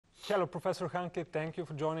Hello, Professor Hanke. Thank you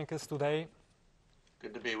for joining us today.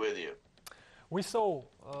 Good to be with you. We saw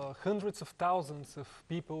hundreds of thousands of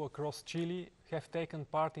people across Chile have taken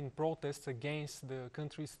part in protests against the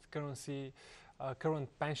country's current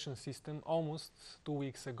pension system almost 2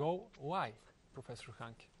 weeks ago. Why, Professor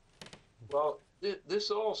Hanke? Well, this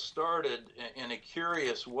all started in a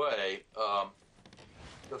curious way.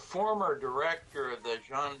 The former director of the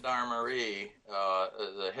Gendarmerie,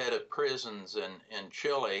 the head of prisons in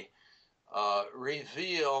Chile,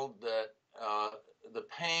 revealed that the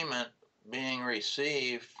payment being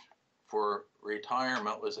received for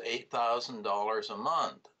retirement was $8,000 a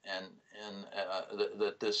month, and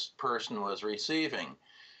that this person was receiving.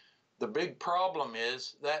 The big problem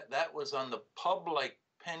is that that was on the public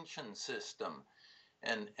pension system,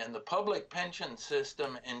 and the public pension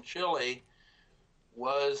system in Chile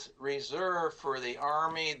was reserved for the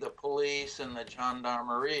army, the police, and the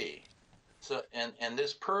gendarmerie. So, and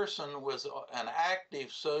this person was an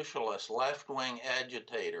active socialist, left-wing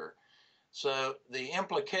agitator. So the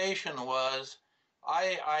implication was,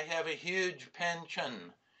 I have a huge pension,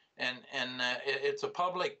 and it's a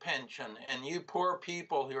public pension, and you poor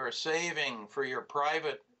people who are saving for your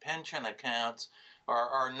private pension accounts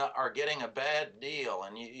are getting a bad deal,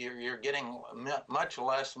 and you're getting much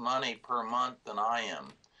less money per month than I am.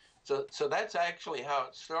 So that's actually how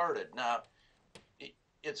it started. Now,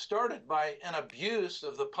 it started by an abuse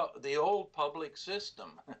of the old public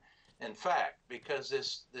system. In fact, because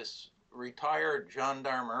this retired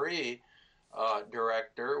gendarmerie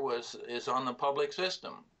director is on the public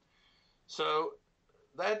system. So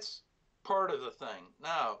that's part of the thing.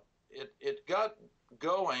 Now, it got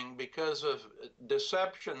going because of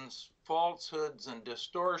deceptions, falsehoods, and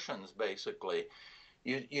distortions, basically.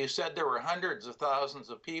 You said there were hundreds of thousands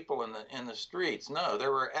of people in the streets. No, there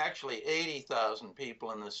were actually 80,000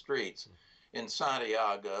 people in the streets in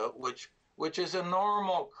Santiago, which is a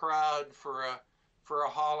normal crowd for a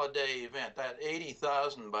holiday event. That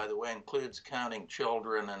 80,000, by the way, includes counting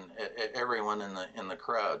children and everyone in the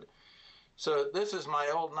crowd. So this is my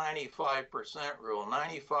old 95% rule.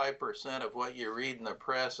 95% of what you read in the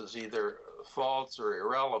press is either false or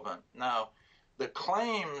irrelevant. Now, the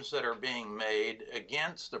claims that are being made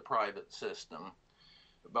against the private system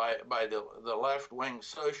by the left-wing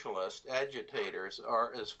socialist agitators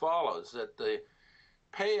are as follows: that the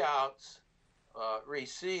payouts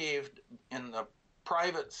received in the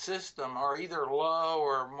private system are either low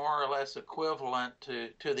or more or less equivalent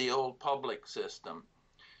to the old public system.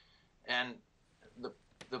 And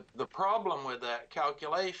the problem with that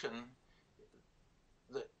calculation,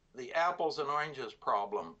 the apples and oranges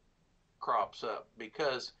problem crops up,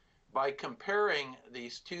 because by comparing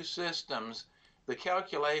these two systems, the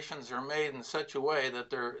calculations are made in such a way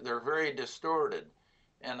that they're very distorted.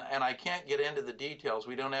 And I can't get into the details,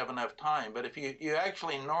 we don't have enough time, but if you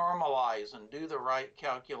actually normalize and do the right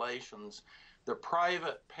calculations, the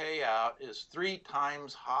private payout is 3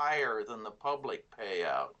 times higher than the public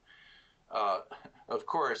payout. Of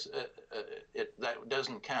course, that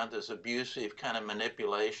doesn't count as abusive kind of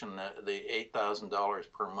manipulation, the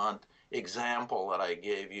 $8,000 per month example that I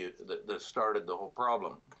gave you that started the whole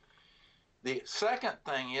problem. The second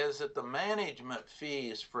thing is that the management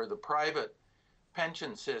fees for the private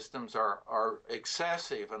pension systems are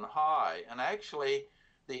excessive and high, and actually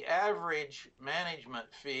the average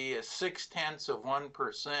management fee is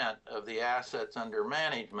 0.6% of the assets under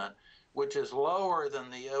management, which is lower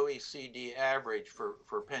than the OECD average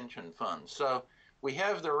for pension funds. So we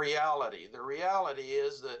have the reality. The reality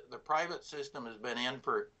is that the private system has been in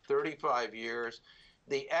for 35 years.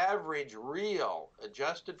 The average real,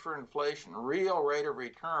 adjusted for inflation, real rate of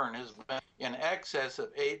return has been in excess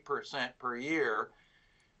of 8% per year.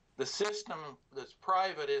 The system that's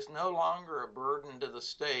private is no longer a burden to the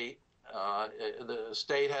state. The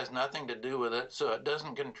state has nothing to do with it, so it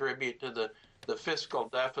doesn't contribute to the fiscal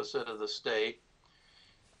deficit of the state.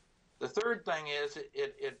 The third thing is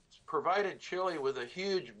it's provided Chile with a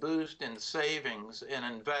huge boost in savings and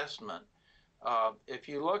investment. If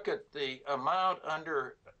you look at the amount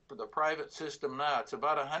under the private system now, it's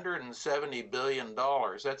about $170 billion.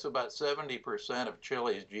 That's about 70% of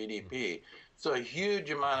Chile's GDP. So a huge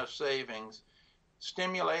amount of savings,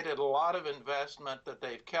 stimulated a lot of investment that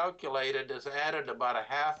they've calculated has added about a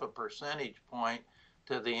 0.5 percentage point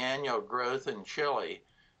to the annual growth in Chile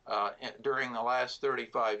during the last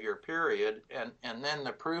 35-year period. And then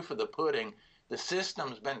the proof of the pudding, the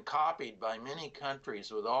system's been copied by many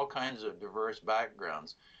countries with all kinds of diverse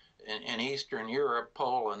backgrounds. In Eastern Europe,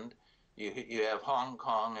 Poland, you have Hong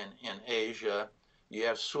Kong in Asia, you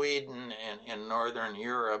have Sweden in Northern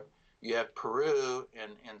Europe, you have Peru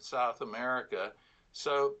in South America.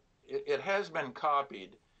 So it has been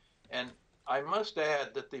copied, and I must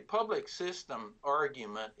add that the public system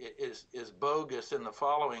argument is bogus in the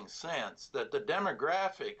following sense, that the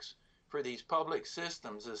demographics for these public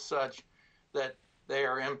systems is such that they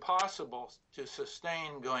are impossible to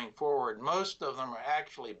sustain going forward. Most of them are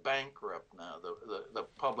actually bankrupt now, the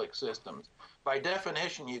public systems. By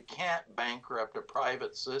definition, you can't bankrupt a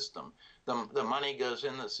private system. The money goes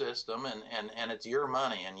in the system, and it's your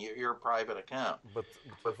money and your private account. But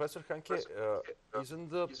Professor Hanke, isn't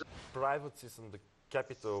the private system, the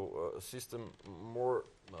capital system, more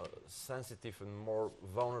sensitive and more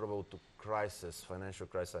vulnerable to crisis, financial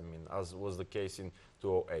crisis, I mean, as was the case in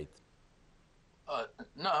 2008?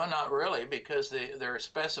 No, not really, because there are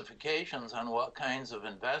specifications on what kinds of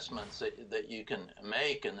investments that you can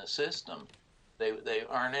make in the system. They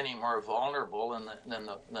aren't any more vulnerable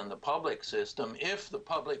than the public system if the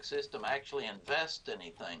public system actually invests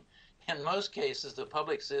anything. In most cases, the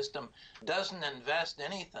public system doesn't invest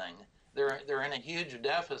anything. They're in a huge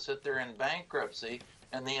deficit. They're in bankruptcy,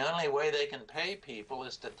 and the only way they can pay people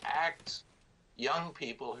is to tax young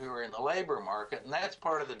people who are in the labor market, and that's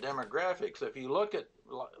part of the demographics. If you look at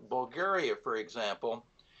Bulgaria, for example,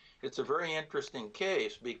 it's a very interesting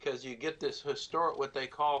case because you get this what they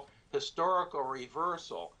call historical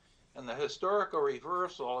reversal. And the historical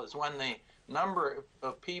reversal is when the number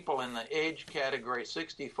of people in the age category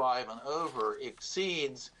 65 and over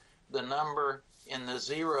exceeds the number in the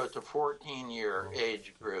 0 to 14-year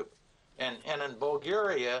age group. And in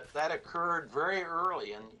Bulgaria, that occurred very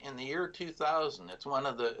early in the year 2000. It's one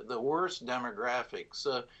of the worst demographics.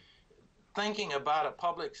 Thinking about a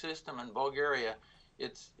public system in Bulgaria,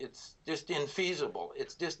 it's just infeasible.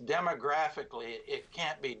 It's just demographically, it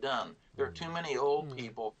can't be done. There are too many old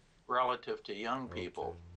people relative to young people.